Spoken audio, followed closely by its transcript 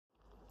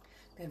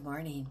Good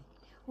morning.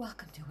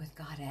 Welcome to With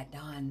God at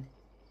Dawn.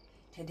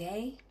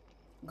 Today,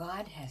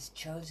 God has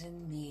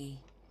chosen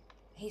me.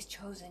 He's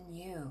chosen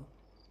you.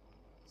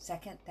 2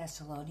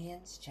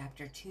 Thessalonians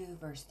chapter 2,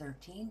 verse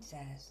 13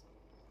 says,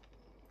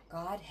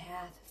 God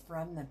hath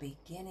from the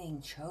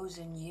beginning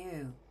chosen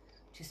you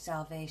to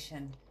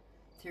salvation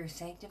through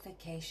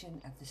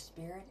sanctification of the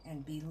Spirit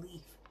and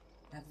belief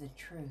of the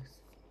truth.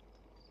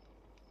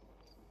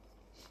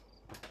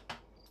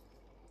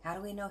 How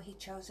do we know he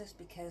chose us?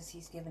 Because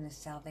he's given us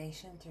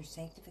salvation through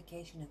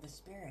sanctification of the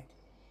Spirit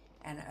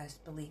and us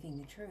believing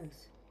the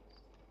truth.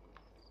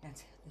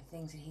 That's the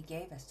things that he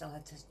gave us to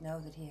let us know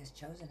that he has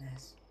chosen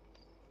us.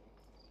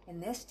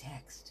 In this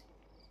text,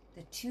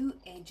 the two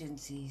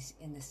agencies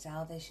in the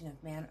salvation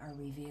of man are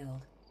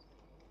revealed: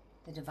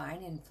 the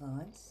divine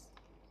influence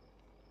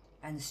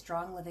and the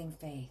strong living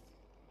faith.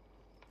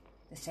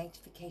 The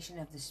sanctification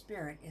of the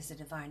Spirit is the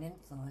divine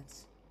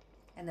influence,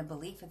 and the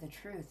belief of the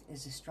truth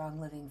is the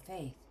strong living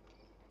faith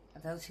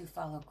of those who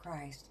follow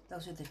Christ.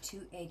 Those are the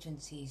two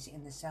agencies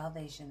in the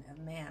salvation of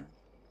man.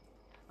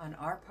 On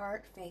our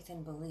part, faith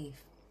and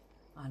belief.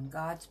 On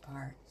God's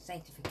part,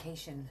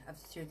 sanctification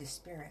through the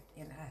Spirit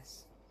in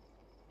us.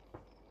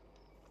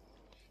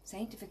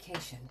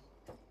 Sanctification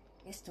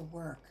is the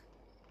work,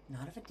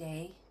 not of a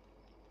day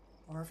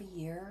or of a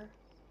year,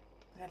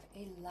 but of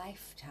a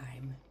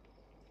lifetime.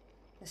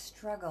 The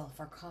struggle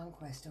for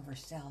conquest over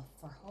self,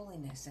 for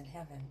holiness in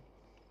heaven.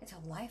 It's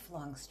a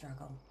lifelong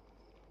struggle.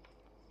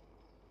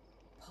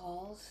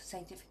 Paul's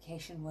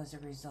sanctification was a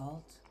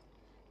result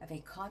of a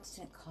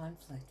constant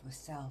conflict with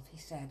self. He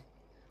said,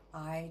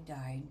 I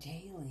die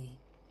daily.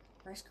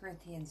 1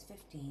 Corinthians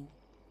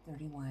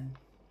 15:31.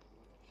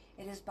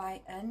 It is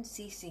by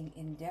unceasing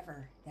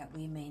endeavor that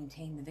we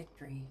maintain the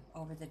victory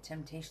over the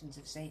temptations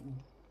of Satan.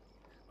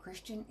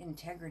 Christian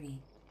integrity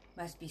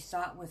must be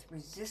sought with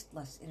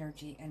resistless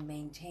energy and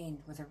maintained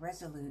with a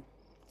resolute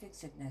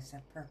fixedness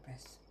of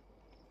purpose.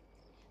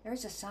 There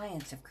is a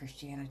science of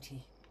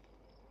Christianity,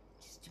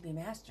 just to be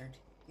mastered.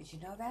 Did you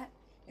know that?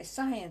 A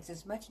science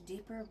is much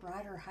deeper,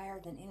 broader, higher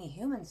than any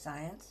human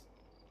science,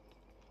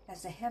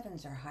 as the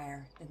heavens are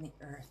higher than the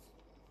earth.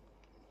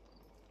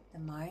 The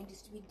mind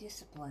is to be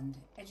disciplined,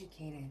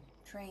 educated,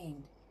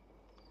 trained,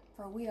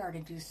 for we are to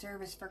do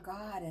service for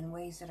God in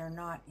ways that are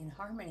not in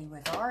harmony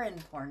with our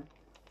inborn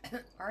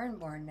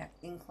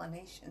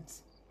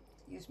inclinations.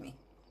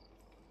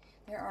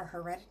 There are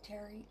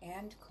hereditary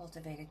and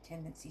cultivated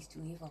tendencies to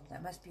evil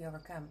that must be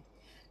overcome.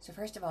 So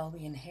first of all,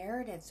 we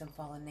inherited some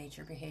fallen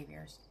nature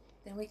behaviors.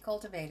 Then we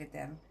cultivated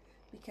them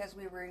because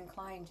we were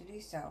inclined to do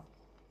so.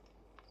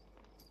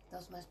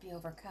 Those must be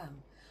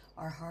overcome.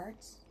 Our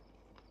hearts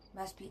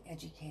must be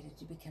educated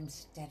to become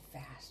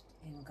steadfast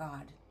in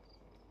God.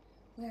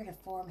 We are to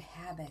form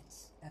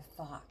habits of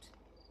thought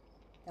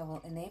that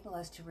will enable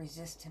us to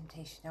resist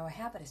temptation. Now, a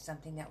habit is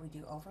something that we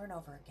do over and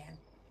over again.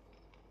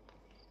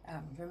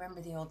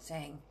 Remember the old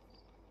saying,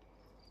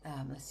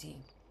 a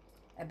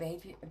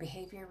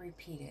behavior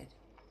repeated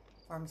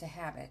forms a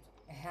habit.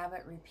 A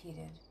habit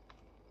repeated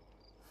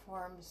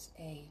forms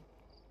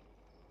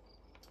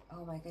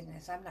oh my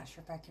goodness, I'm not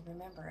sure if I can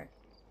remember it.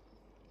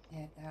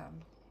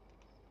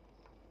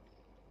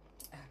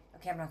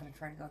 Okay, I'm not going to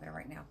try to go there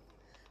right now.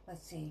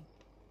 Let's see.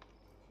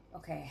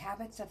 Okay,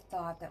 habits of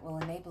thought that will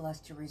enable us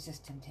to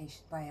resist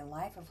temptation by a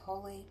life of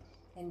holy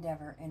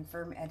endeavor and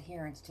firm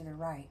adherence to the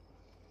right.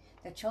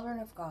 The children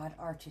of God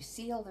are to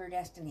seal their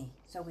destiny.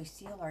 So we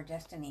seal our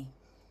destiny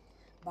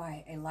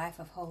by a life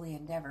of holy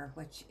endeavor,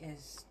 which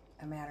is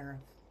a matter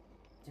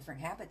of different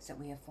habits that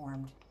we have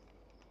formed.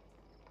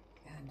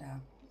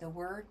 And the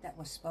word that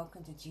was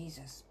spoken to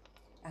Jesus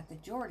at the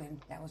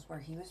Jordan, that was where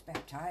he was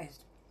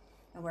baptized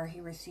and where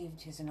he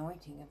received his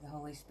anointing of the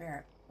Holy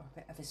Spirit,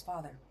 of his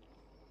Father.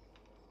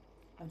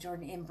 Of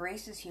Jordan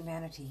embraces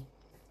humanity.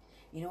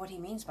 You know what he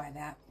means by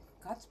that?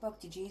 God spoke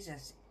to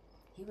Jesus.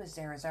 He was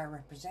there as our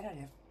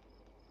representative.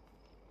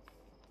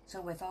 So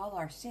with all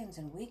our sins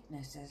and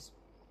weaknesses,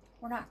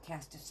 we're not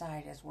cast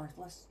aside as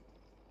worthless.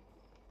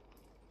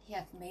 He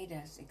hath made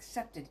us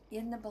accepted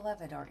in the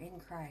beloved, or in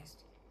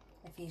Christ.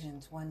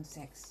 Ephesians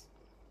 1:6.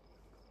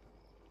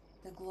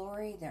 The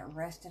glory that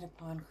rested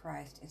upon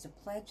Christ is a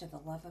pledge of the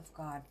love of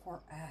God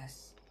for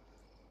us.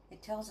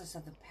 It tells us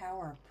of the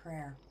power of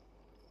prayer,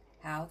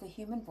 how the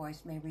human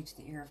voice may reach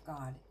the ear of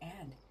God,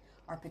 and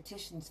our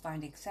petitions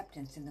find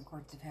acceptance in the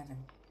courts of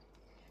heaven.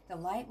 The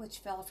light which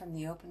fell from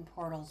the open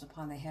portals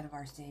upon the head of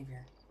our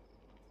Savior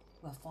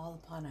will fall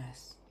upon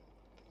us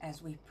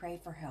as we pray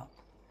for help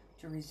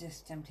to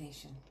resist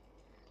temptation.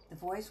 The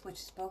voice which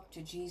spoke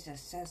to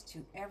Jesus says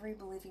to every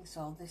believing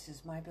soul, this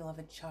is my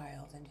beloved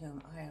child in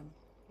whom I am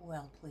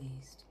well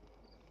pleased.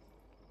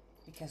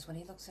 Because when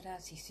he looks at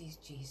us, he sees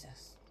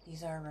Jesus.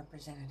 He's our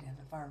representative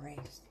of our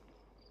race.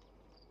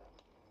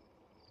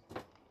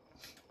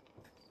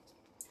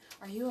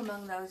 Are you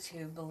among those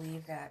who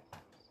believe that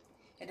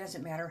it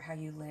doesn't matter how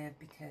you live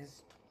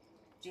because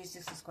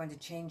Jesus is going to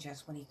change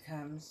us when he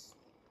comes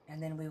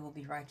and then we will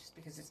be righteous?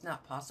 Because it's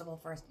not possible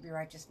for us to be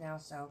righteous now,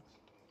 so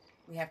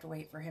we have to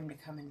wait for him to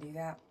come and do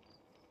that.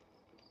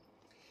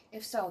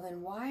 If so,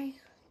 then why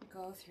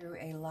go through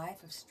a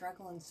life of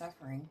struggle and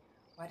suffering,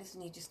 why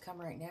doesn't he just come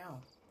right now?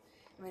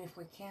 I mean, if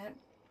we can't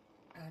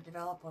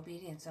develop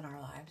obedience in our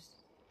lives,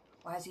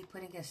 why is he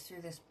putting us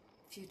through this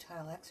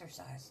futile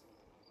exercise?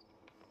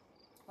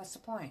 What's the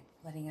point?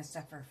 Letting us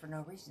suffer for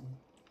no reason.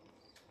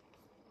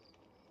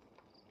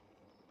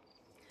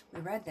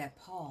 We read that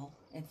Paul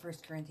in 1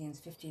 Corinthians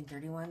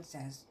 15:31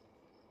 says,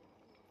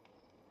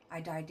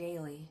 I die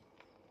daily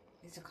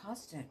is a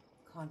constant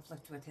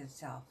conflict with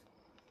himself.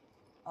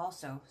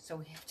 Also, so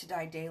we have to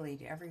die daily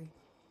to every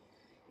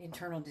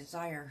internal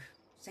desire.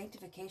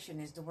 Sanctification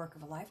is the work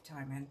of a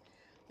lifetime, and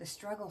the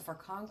struggle for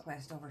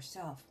conquest over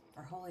self,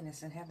 for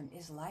holiness in heaven,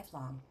 is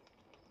lifelong.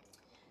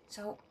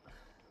 So,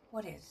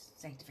 what is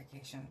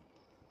sanctification?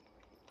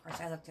 Of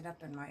course, I looked it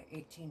up in my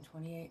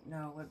 1828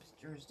 Noah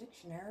Webster's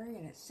dictionary,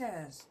 and it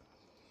says,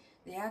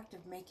 the act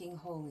of making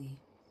holy,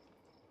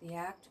 the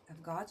act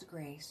of God's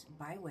grace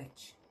by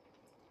which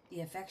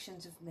the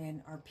affections of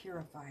men are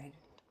purified,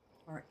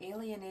 or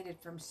alienated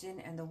from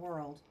sin and the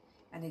world,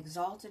 and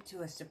exalted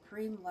to a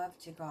supreme love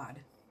to God.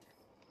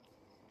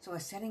 So a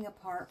setting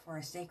apart for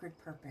a sacred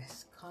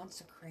purpose,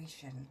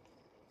 consecration.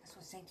 That's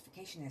what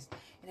sanctification is.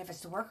 And if it's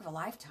the work of a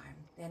lifetime,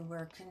 then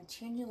we're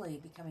continually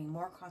becoming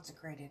more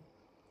consecrated,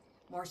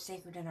 more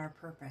sacred in our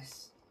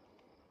purpose,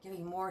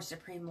 giving more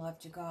supreme love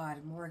to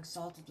God, more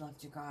exalted love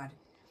to God,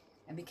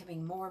 and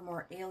becoming more and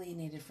more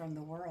alienated from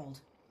the world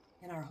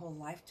in our whole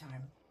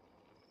lifetime.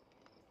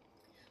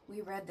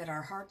 We read that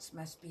our hearts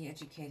must be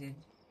educated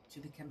to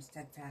become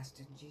steadfast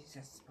in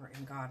Jesus or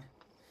in God.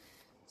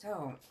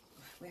 So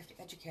we have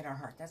to educate our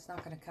heart. That's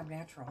not going to come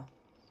natural.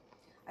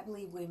 I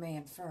believe we may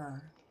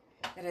infer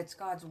that it's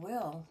God's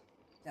will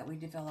that we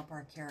develop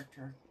our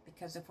character,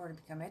 because if we're to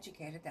become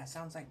educated, that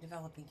sounds like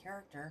developing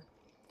character.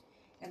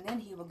 And then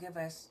he will give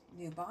us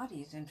new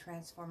bodies and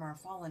transform our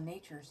fallen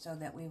nature so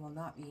that we will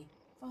not be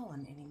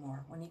fallen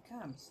anymore when he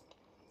comes.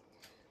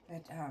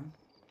 But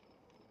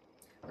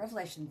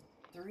Revelation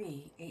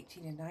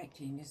 3:18 and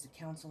 19 is the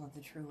counsel of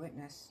the true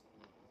witness.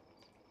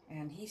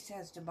 And he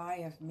says to buy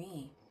of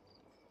me.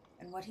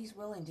 And what he's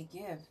willing to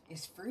give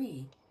is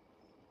free,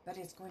 but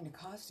it's going to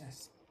cost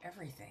us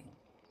everything.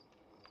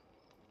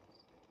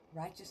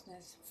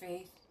 Righteousness,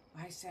 faith,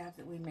 eye salve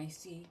that we may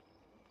see.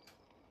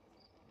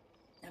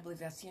 I believe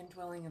that's the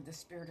indwelling of the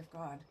Spirit of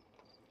God.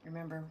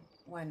 Remember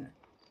when,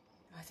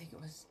 I think it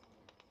was,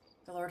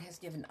 the Lord has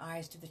given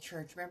eyes to the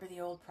church. Remember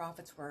the old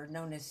prophets were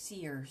known as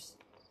seers.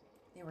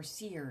 They were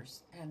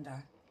seers, and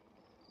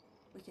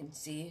we can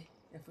see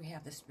if we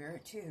have the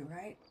Spirit too,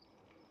 right?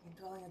 The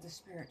indwelling of the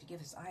Spirit to give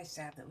us eye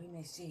salve that we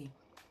may see.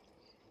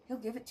 He'll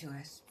give it to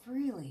us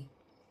freely.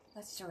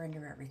 Let's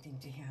surrender everything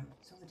to him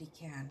so that he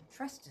can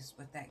trust us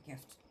with that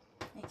gift.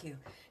 Thank you.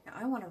 Now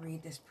I want to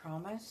read this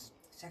promise,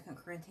 2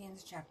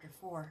 Corinthians chapter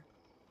 4,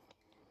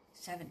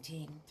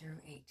 17 through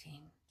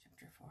 18.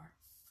 Chapter 4.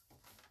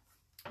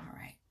 All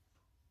right.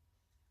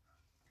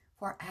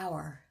 For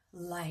our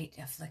light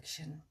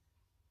affliction,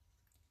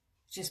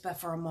 just but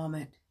for a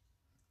moment,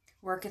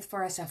 worketh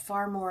for us a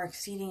far more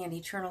exceeding and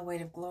eternal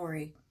weight of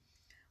glory,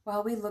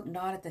 while we look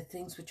not at the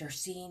things which are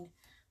seen,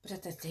 but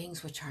at the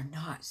things which are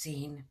not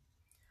seen.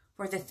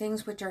 For the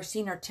things which are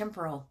seen are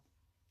temporal,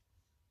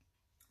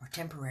 or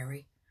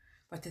temporary,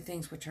 but the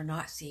things which are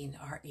not seen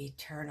are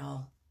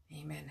eternal.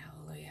 Amen.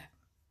 Hallelujah.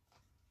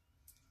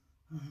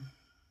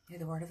 May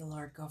the word of the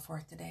Lord go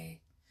forth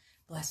today.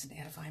 Bless and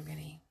edify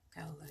many.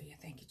 Hallelujah.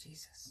 Thank you,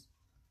 Jesus.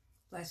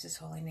 Bless his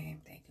holy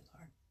name. Thank you,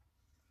 Lord.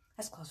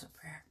 Let's close with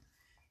prayer.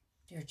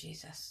 Dear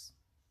Jesus,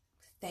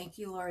 thank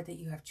you, Lord, that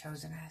you have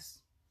chosen us.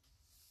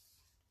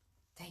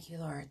 Thank you,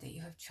 Lord, that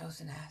you have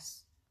chosen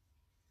us.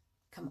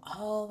 Come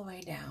all the way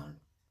down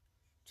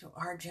to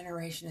our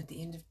generation at the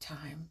end of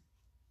time.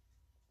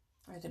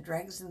 Or the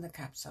dregs in the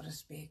cup, so to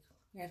speak.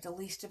 We have the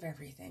least of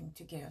everything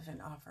to give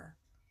and offer.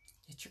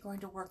 That you're going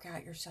to work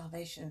out your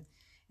salvation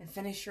and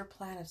finish your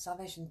plan of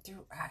salvation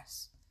through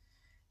us.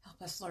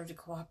 Help us, Lord, to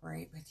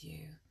cooperate with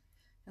you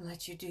and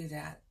let you do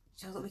that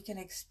so that we can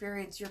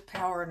experience your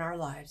power in our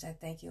lives. I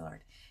thank you,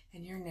 Lord.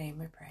 In your name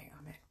we pray.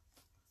 Amen.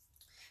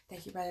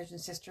 Thank you, brothers and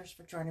sisters,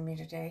 for joining me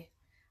today.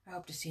 I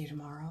hope to see you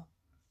tomorrow.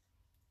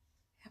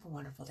 Have a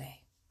wonderful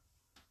day.